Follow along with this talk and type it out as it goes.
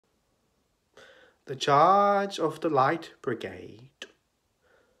The charge of the Light Brigade.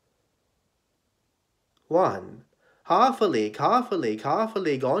 1. Half a league, half a league, half a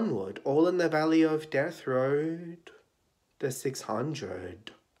league onward, all in the valley of death rode the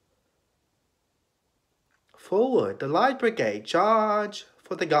 600. Forward, the Light Brigade, charge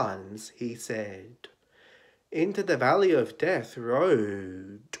for the guns, he said. Into the valley of death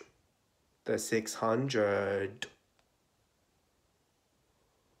rode the 600.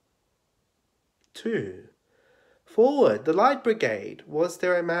 2. Forward, the Light Brigade, was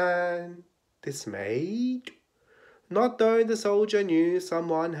there a man dismayed? Not though the soldier knew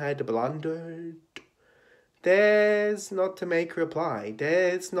someone had blundered. Dares not to make reply,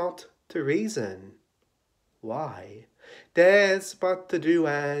 dares not to reason. Why? Dares but to do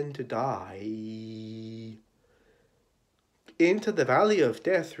and to die. Into the valley of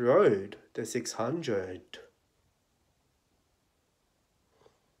death rode the 600.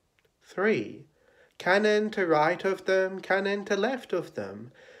 3. Cannon to right of them, cannon to left of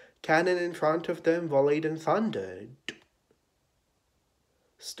them, cannon in front of them volleyed and thundered.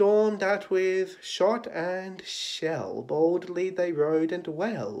 Stormed at with shot and shell, boldly they rode and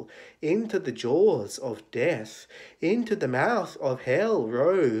well, into the jaws of death, into the mouth of hell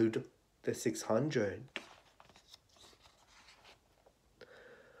rode the 600.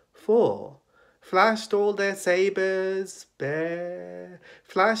 4. Flashed all their sabres bare,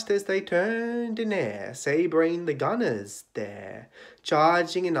 flashed as they turned in air, sabring the gunners there,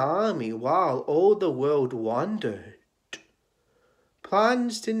 charging an army while all the world wondered.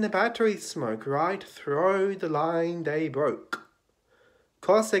 Plunged in the battery smoke, right through the line they broke.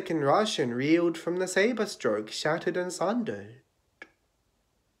 Cossack and Russian reeled from the sabre stroke, shattered and sundered.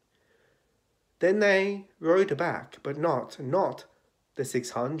 Then they rode back, but not the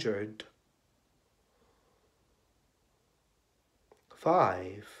 600.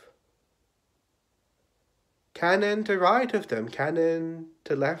 5. Cannon to right of them, cannon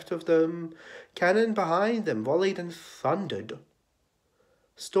to left of them, cannon behind them volleyed and thundered.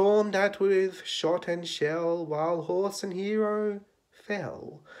 Stormed at with shot and shell, while horse and hero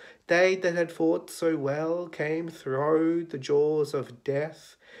fell. They that had fought so well came through the jaws of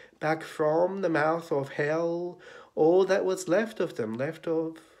death, back from the mouth of hell, all that was left of them, left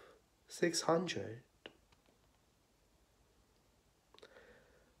of 600.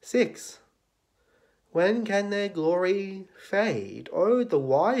 6. When can their glory fade? Oh, the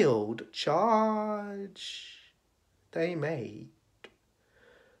wild charge they made.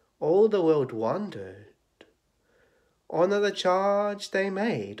 All the world wondered. Honour the charge they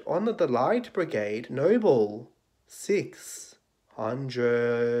made. Honour the Light Brigade, noble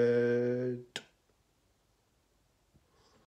 600.